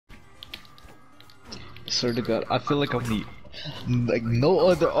Swear to God, I feel like I'm the like no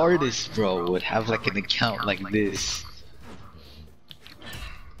other artist, bro, would have like an account like this.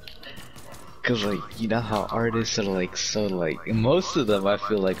 Cause like you know how artists are like so like most of them I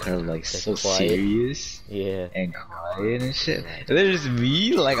feel like are like so serious, yeah, and quiet and shit. And there's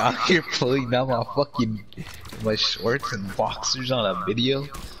me like out here pulling down my shorts and boxers on a video.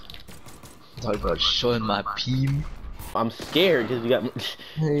 Talking about showing my peen. I'm scared because we got.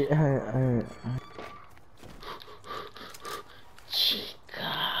 Hey.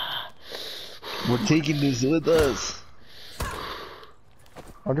 We're taking this with us.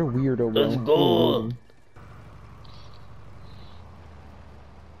 Oh, they're weirdo, bro. Let's go.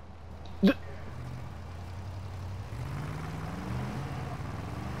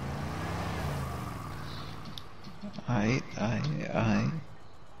 I.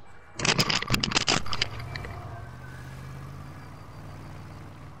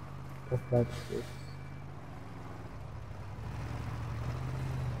 That's this.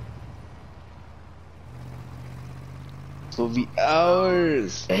 Will be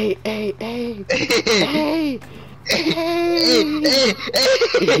ours. Hey.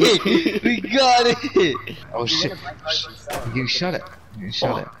 We got it. Oh shit! You shot it. You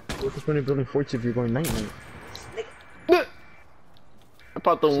shot it. What's the point of building forts if you're going night? I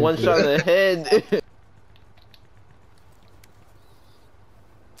popped them one shot in the head.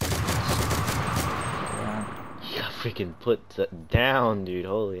 You got freaking put down, dude.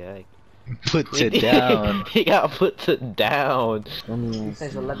 Holy heck. Put it down. He got put down. He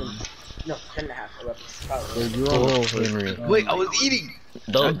says 11. No, 10 and a half. 11. Oh, Henry. Wait, I was eating.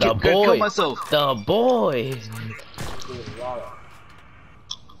 The Kill boy. myself. The boy.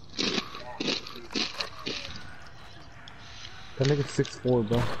 That nigga's 6'4",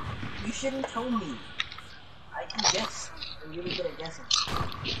 bro. You shouldn't tell me. I can guess. I'm really good at guessing.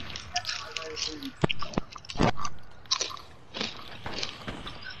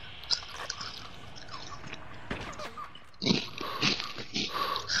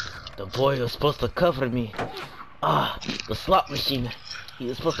 The boy was supposed to cover me. Ah, the slot machine. He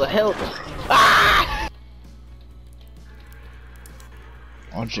was supposed to help. Ah!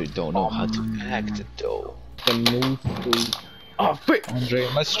 Andre don't know how to act though. The moose dude. Oh, frick! Andre,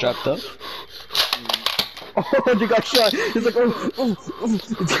 am I strapped up? Oh, they got shot. He's like, oh.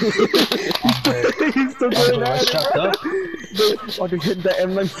 He's still going Andre, am I at strapped up? it. Oh, they hit the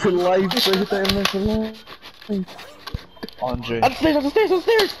M9 for life. They hit the M9 for life. Andre.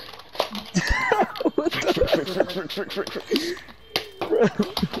 Upstairs! What the?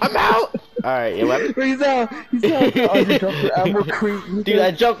 I'm out! Alright, yeah, what? He's out. Oh, you dropped your ammo crate. Dude,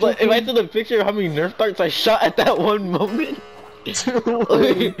 I jumped like, if I took a picture of how many Nerf darts I shot at that one moment. Bro,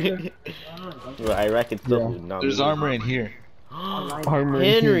 I reckon still not. There's armor in here. Armor.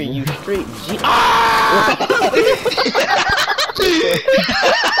 Henry, you straight G. Ah!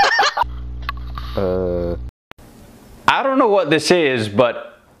 I don't know what this is,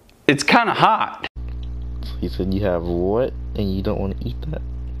 but it's kind of hot. He said you have what, and you don't want to eat that?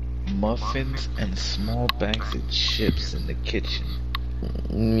 Muffins and small bags of chips in the kitchen.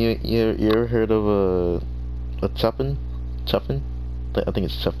 You ever heard of a chuffin? Chuffin? I think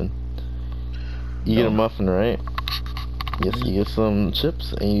it's chuffin. You get a muffin, right? Yes, you get some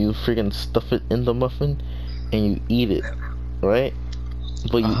chips and you freaking stuff it in the muffin and you eat it, right?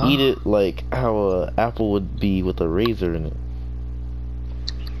 But you eat it like how an apple would be with a razor in it.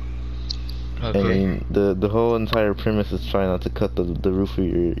 Okay. I mean, the whole entire premise is trying not to cut the roof of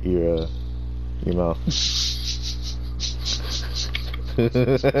your mouth.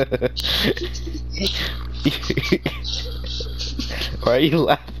 Why are you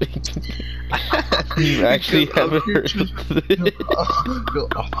laughing? You actually haven't heard of this?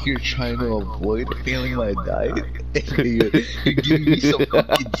 You're trying to avoid failing my diet, and you're giving me some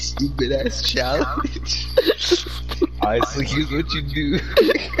fucking stupid ass challenge. Alright, so here's what you do.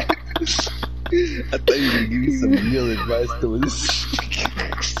 I thought you were gonna give me some real advice to this.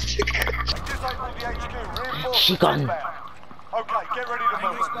 Shikan! Okay, get ready to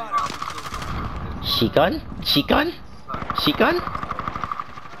move. Shikan? Shikan? Shikan?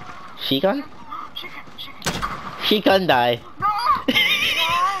 Shikan? Shikan die.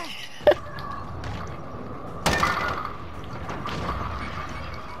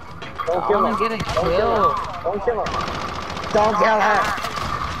 Don't kill him. Don't kill him. Don't kill him. Don't kill him.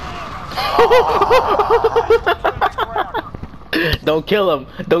 Don't kill him.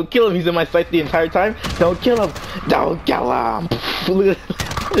 Don't kill him. He's in my sight the entire time. Don't kill him. Don't kill him. Look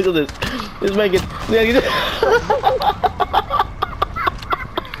at this. This man gets.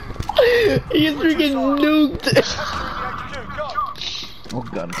 He's freaking nuked. What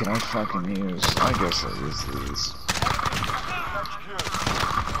gun can I fucking use? I guess I'll use these.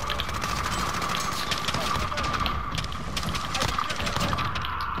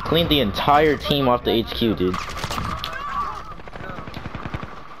 Clean the entire team off the HQ, dude.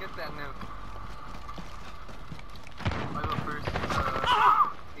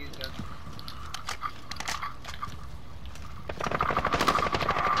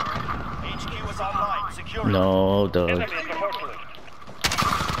 No, Doug.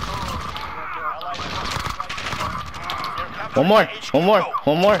 One more.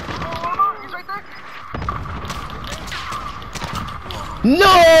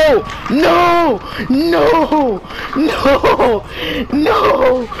 No! No! No! No!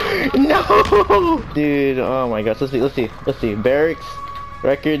 No! No! Dude, oh my gosh, let's see. Barracks,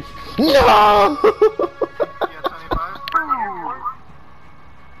 records. No!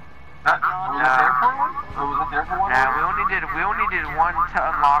 Yeah, we only did one to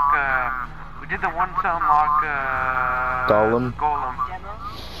unlock, we did the one to unlock, Golem.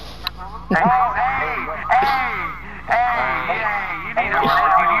 Hey, you need to relax,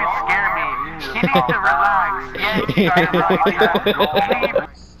 dude, you scare me. You need to relax. Yeah, you gotta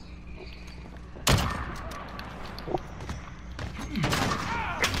relax.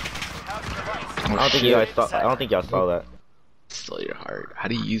 I don't think y'all saw that. Stole your heart. How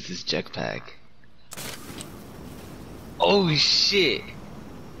do you use this jetpack? Oh shit!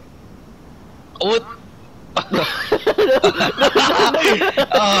 What?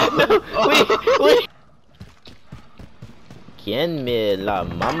 Wait. ¿Quién me la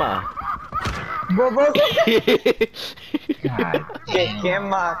mama? God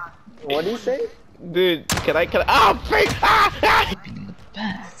damn. What do you say? Dude, can I? Ah, freak! Ah! In the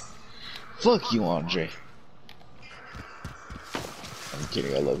back. Fuck you, Andre. I'm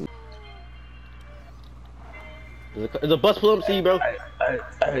kidding. I love you. There's a bus pull up to you, bro.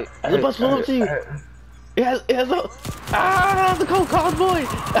 There's a bus pull up to you. It has a. Ah, the cold convoy.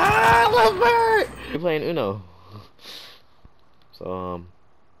 Ah, love bird. We're playing Uno. So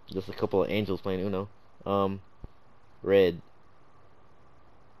just a couple of angels playing Uno. Red.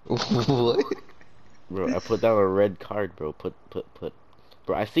 What? Bro, I put down a red card, bro. Put.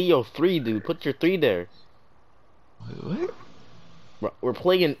 Bro, I see your 3, dude. Put your 3 there. Wait, what? Bro, we're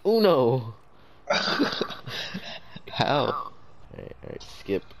playing Uno. How? Alright,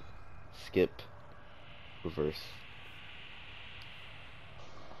 skip, reverse.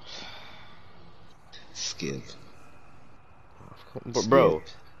 Skip. Bro.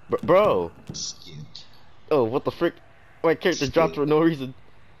 Skip. Oh, what the frick? My character Skip. dropped for no reason.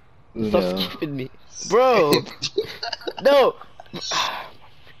 No. Stop skipping me. Bro! No!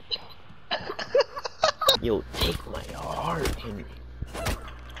 Yo, take my heart, Henry.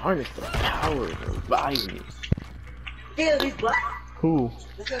 Harness the power to revive me. Damn, he's black. Who?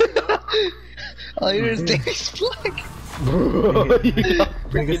 I understand he's black. Bro,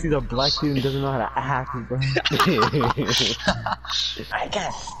 Nigga sees a black dude and doesn't know how to act, bro. I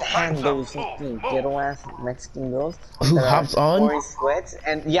can't stand those fucking ghetto ass Mexican girls Who that hops are on? wearing sweats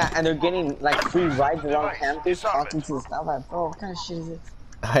and and they're getting like free rides around campus talking to the staff. Like, bro, what kind of shit is it?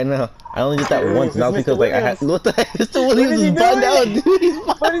 I know. I only did that once, and that was Mr. because like I had. Williams. What the heck? Mr. Williams he is burned out, doing? dude. He's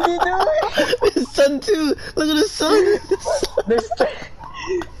What is he doing? His son too. Look at his son.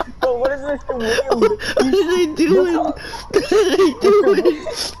 Bro, what is Mr. Williams? What are they doing? What are they doing?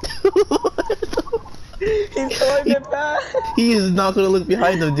 He's throwing it back. He is not gonna look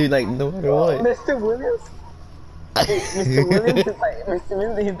behind him, dude. Like no matter what. Mr. Williams? Mr. Williams is like, Mr.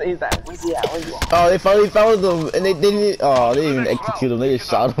 Williams, he's like, where's he at? Oh, they finally found him, and they didn't. Oh, they didn't even execute him. They just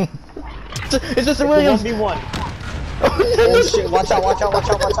shot him. It's Mr. Williams. 1v1. Oh shit, watch out.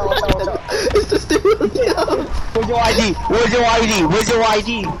 It's Mr. Williams. Where's your ID?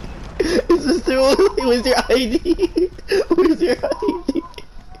 It's Mr. Williams. Where's your ID? Where's your ID?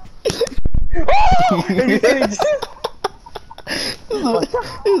 This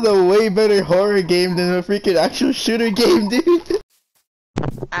is a way better horror game than a freaking actual shooter game, dude.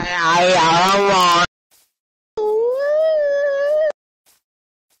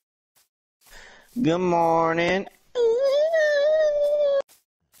 Good morning.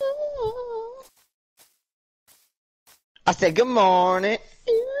 I said good morning.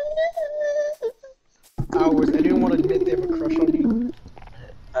 Hours. I didn't want to admit they have a crush on you.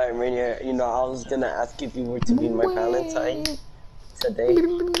 Alright, Rainier, I was gonna ask if you were to be my Valentine today,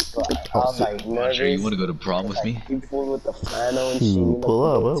 but I was like nervous. Andre, you wanna go to prom with me? You pulled with the flannel and shit. Pull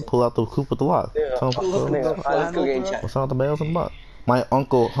up, bro. Pull out the coupe with the lock. Yeah, What's let's go get in chat. wrong with the bells and butt? My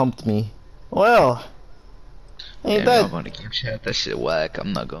uncle humped me. Well, ain't Yeah, that? I'm on the game chat. That shit whack.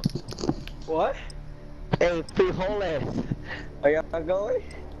 I'm not going. What? Hey, frijoles. Are y'all going?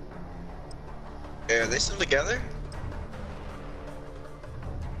 Hey, are they still together?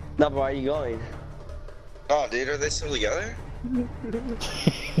 No, but are you going? Oh, dude, are they still together?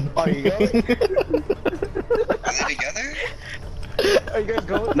 Are you going? Are they together? Are you guys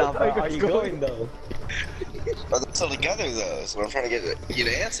going? No, but are you going though? Are they still together though? So I'm trying to get you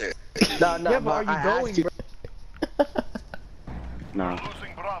to answer. No, no, Yeah, but are you going, bro?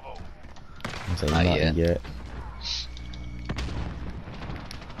 Losing Bravo. I'm saying Not not yet. yet.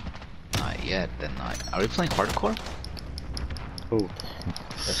 Not yet, then not. Are we playing hardcore? Who?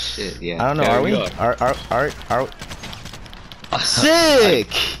 Oh, shit, yeah. I don't know. There Are we? Are? Sick.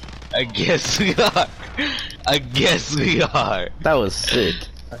 I guess we are. I guess we are. That was sick.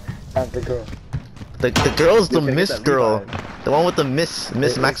 That's the girl. The girl's the You can get Miss that girl. revive. The one with the Miss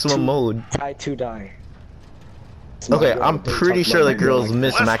maximum mode. Try to die. Okay, I'm pretty sure the girl's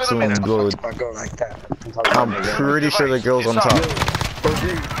Miss Less than a maximum minute. mode. I go like that. I'm pretty sure the girl's on top.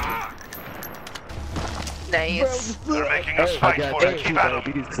 Nice. They're making I us fight got for it. two Keep at 'em.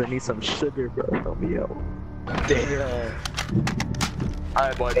 diabetes because I need some sugar, bro. Help me out. Damn.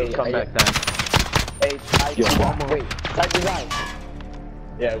 Alright, boys, Hey, let's come hey, back then. Hey, try to die. Wait, try to die.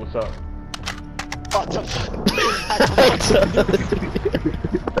 Yeah, what's up? What the fuck?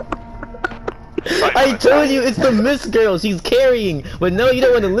 I told you it's the Miss girl. She's carrying, but no, you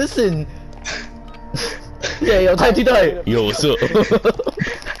don't want to listen. Yeah, yo, time to die. Yo, what's up? Secure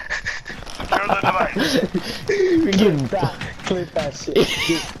the device. Freaking Clip that shit.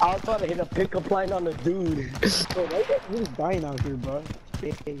 Dude, I was about to hit a pickup line on the dude. Bro, why you guys really dying out here, bro?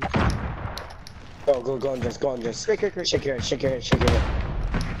 Go on, just go on, just. Shake your head, shake your head, shake your head.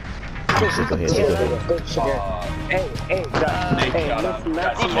 Go ahead, go ahead. Go, shake your head. Hey, let's Good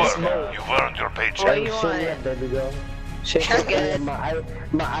let's work. You've earned your What paycheck. do you shake want? your head, baby girl. Shake You're your head. good.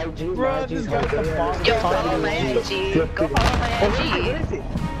 My IG, Bro, my this IG's guy's right the there. bomb. Yo, follow my IG. Go follow my IG. What is it?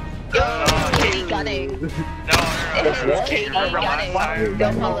 Yo, it's Katie Gunning. It's Katie Gunning.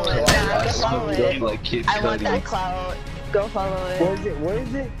 Go follow it. Nah, go follow it. Like kids I want that clout. Go follow Where it. is it? Where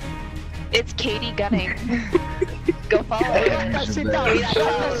is it? It's Katie Gunning. Go follow Hey, it. that shit Give down. me that Shut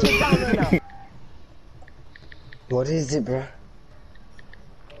that shit clout. down right now. What is it, bro?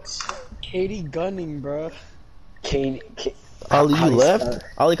 Katie Gunning, bro. Katie. Ollie, How you do left? spell it?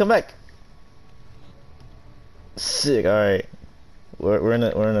 Ollie, come back. Sick. All right. We're in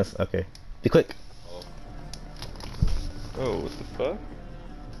a. Okay. Be quick. Oh, what the fuck?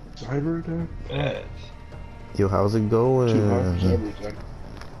 Driver there? Yo, how's it going? Shut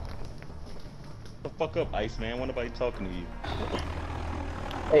the fuck up, Iceman. Why nobody talking to you?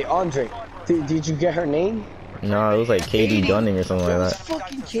 Hey, Andre, did you get her name? No, it was like Katie Gunning or something It was like that.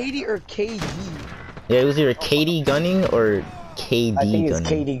 fucking Katie or KD. Yeah, it was either Katie Gunning or KD I think it's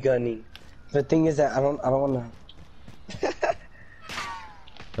Gunning. Katie Gunning. The thing is that I don't wanna.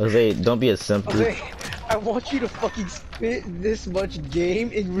 Jose, don't be a simp. dude. Jose, I want you to fucking spit this much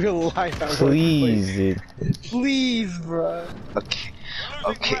game in real life. at Please, workplace. dude. Please, bro. Okay.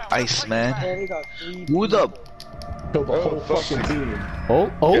 Okay, Iceman. Man, they got 3 What up? Killed the whole fucking team. Oh,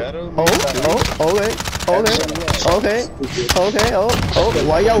 Got him. okay, oh.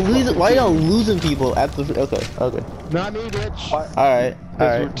 Why y'all losing people at the? Okay. Not me, bitch. All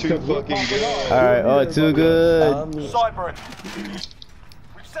We're right. too fucking good. All right. Oh, too good. Cyber it.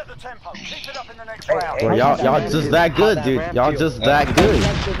 We've set the tempo. Keep it up in the next round. Bro, y'all just that good, dude. Y'all just that good.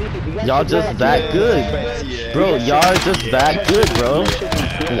 Y'all just that good. Bro, y'all just that good, bro.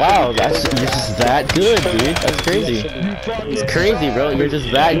 Wow, you're just that good, dude. That's crazy. It's crazy, bro. You're just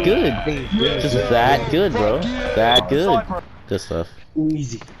that good. Just that good, bro. That good. Good stuff.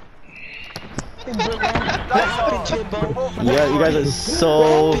 Easy. Yeah, you guys are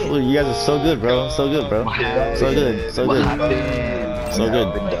so good, bro. So good, bro. So good. So good. So good.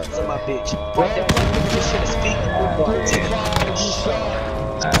 My bitch. What the fuck is this shit speaking?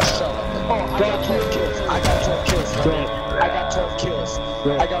 I got 12 kills. I got 12 kills. I got 12 kills.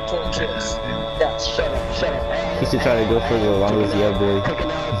 I got 12 kills. Yeah, shut up. He should try to go for the longest yeah, boy.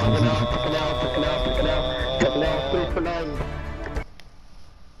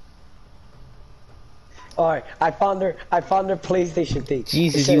 Alright, I found her PlayStation thing.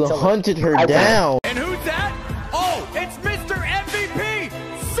 Jesus, you hunted her down. And who's that? Oh, it's Mr. MVP!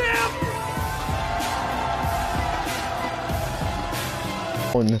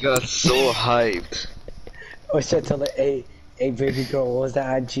 SIMP! You got so hyped. Oh shit, tell her, hey baby girl, what was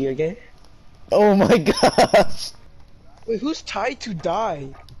that IG again? Oh my gosh. Wait, who's tied to die?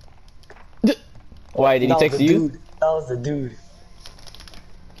 Why, did he text you? Dude. That was the dude.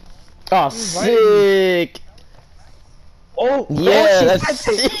 Oh, sick. Oh, Yeah, oh, that's she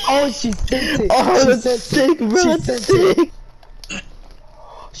sent it. Oh, she sent it. Oh, she that's sent sick, it. bro. She That's sent sick. it.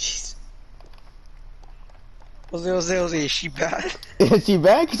 She's... Jose, is she bad? Is she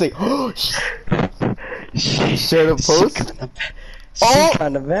back? She's like, oh, she shared a post. She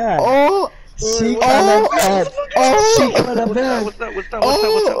kinda bad. Oh, she kinda bad. oh, She kinda bad. What's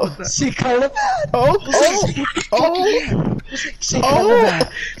that? She kinda bad. oh, She kinda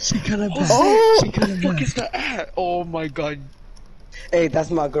bad. She kinda bad. oh, She kinda What the fuck bad. is that at? Oh my god. Hey, that's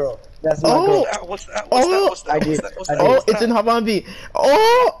my girl. That's my girl. What's that? I did. oh, it's in Habanbi.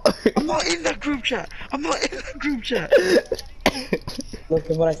 Oh, I'm not in that group chat. Look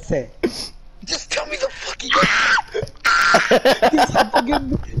at what I said. Just tell me the fucking.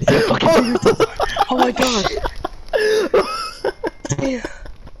 Oh my god. Damn.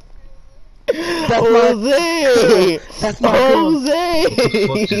 Jose! That's my girl. Jose!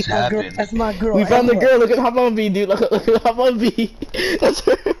 What just happened? That's my girl. We found the girl. Look at Habanbi, dude. Look at Habanbi. That's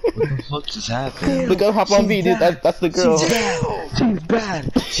her. What the fuck just happened? Look at Habanbi, dude. That's the girl. She's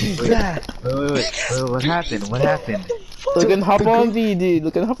bad. She's bad. Wait, what happened? What happened? Look at Habanbi, dude.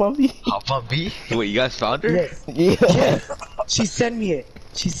 Look at Habanbi. Hop on B? Wait, you guys found her? Yes. Yeah. Yes. She sent me it.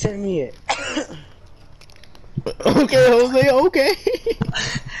 She sent me it. Okay, Jose. Okay.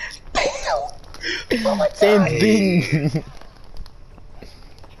 Oh my Same god. thing.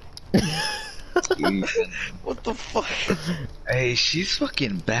 What the fuck? Hey, she's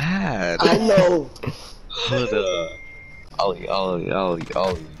fucking bad. I know. Hold up. Ollie.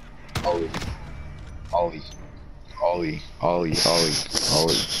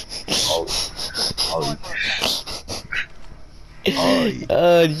 You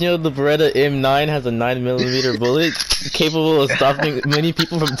know the Beretta M9 has a 9mm bullet capable of stopping many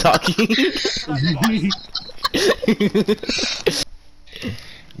people from talking?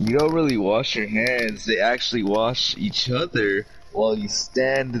 You don't really wash your hands, they actually wash each other while you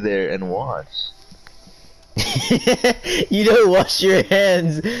stand there and watch. You don't wash your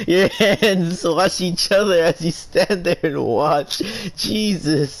hands wash each other as you stand there and watch.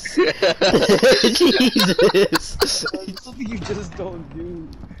 Jesus. Jesus. It's something you just don't do.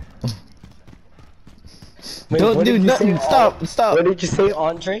 Don't do nothing. Stop. What did you say,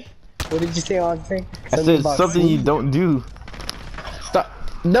 Andre? What did you say, Andre? I said something you don't do. Stop.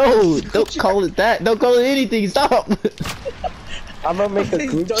 No, don't call it that. Don't call it anything. Stop. I'm gonna make a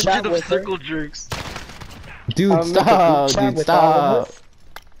group chat with her. circle jerks. Dude, stop. Dude, stop.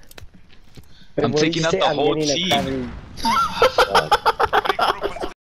 I'm taking out the whole team.